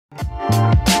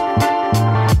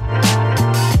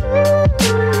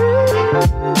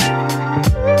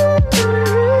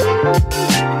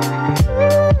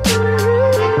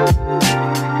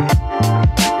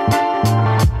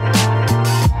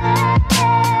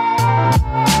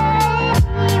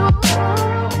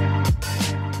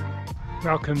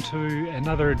Welcome to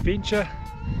another adventure.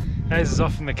 As is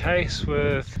often the case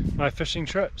with my fishing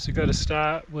trips, we've got to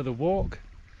start with a walk.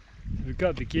 We've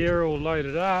got the gear all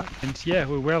loaded up and yeah,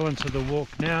 we're well into the walk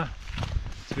now.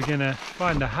 So we're going to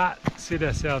find a hut, set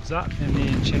ourselves up and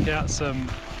then check out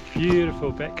some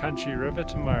beautiful backcountry river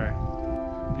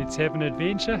tomorrow. Let's have an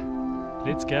adventure.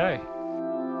 Let's go.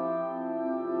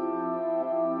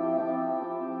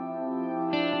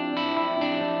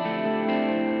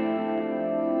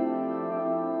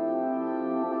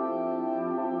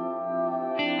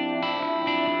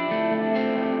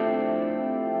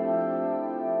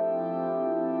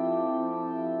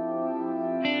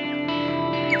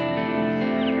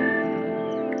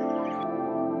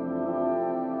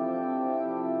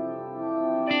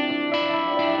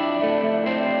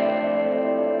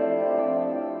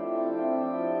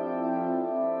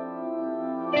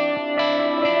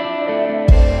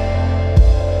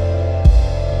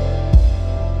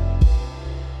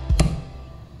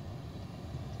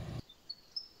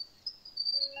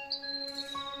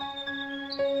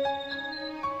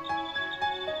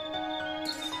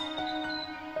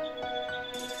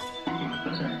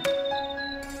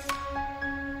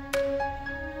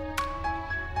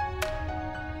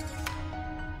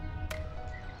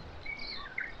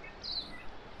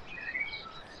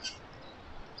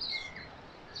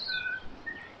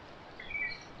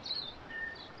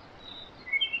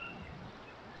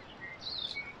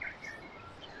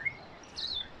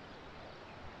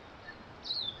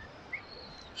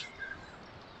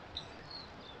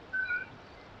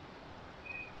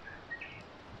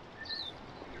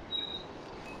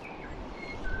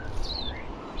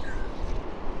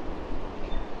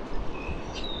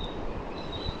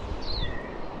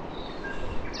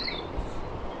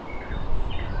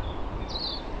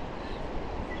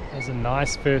 It was a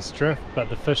nice first drift, but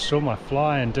the fish saw my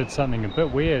fly and did something a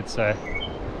bit weird, so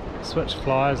switch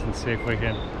flies and see if we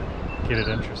can get it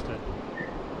interested.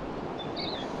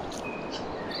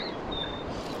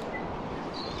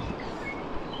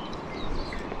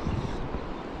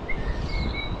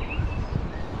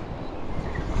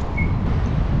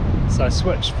 So I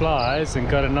switched flies and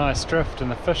got a nice drift and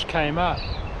the fish came up,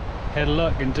 had a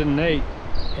look and didn't eat,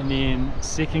 and then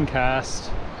second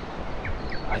cast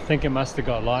I think it must have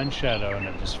got line shadow and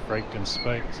it just freaked and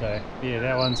spooked. So yeah,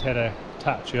 that one's had a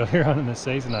touch earlier on in the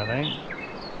season, I think.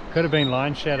 Could have been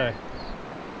line shadow.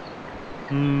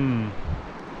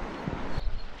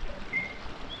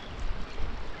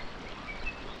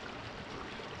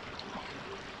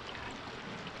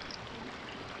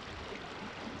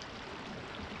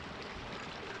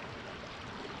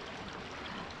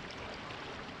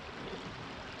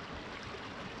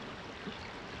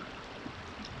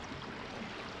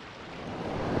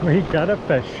 We got a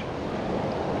fish.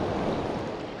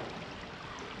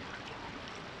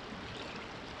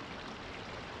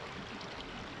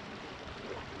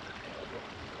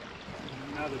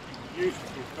 Another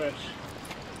beautiful fish.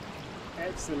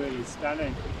 Absolutely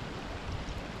stunning.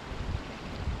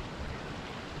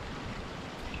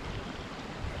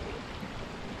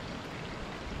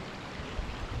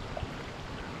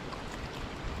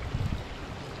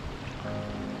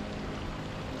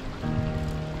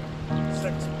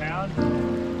 £6.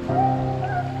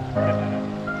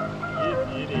 You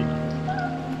beauty.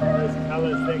 Those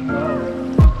colours, that gold.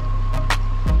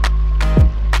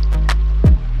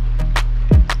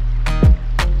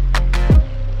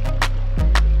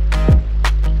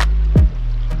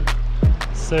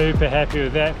 Super happy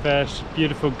with that fish.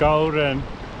 Beautiful golden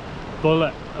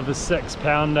bullet of a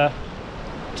 6-pounder.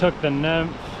 Took the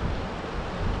nymph.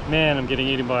 Man, I'm getting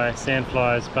eaten by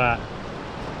sandflies, but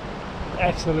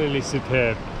absolutely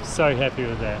superb. So happy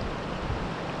with that.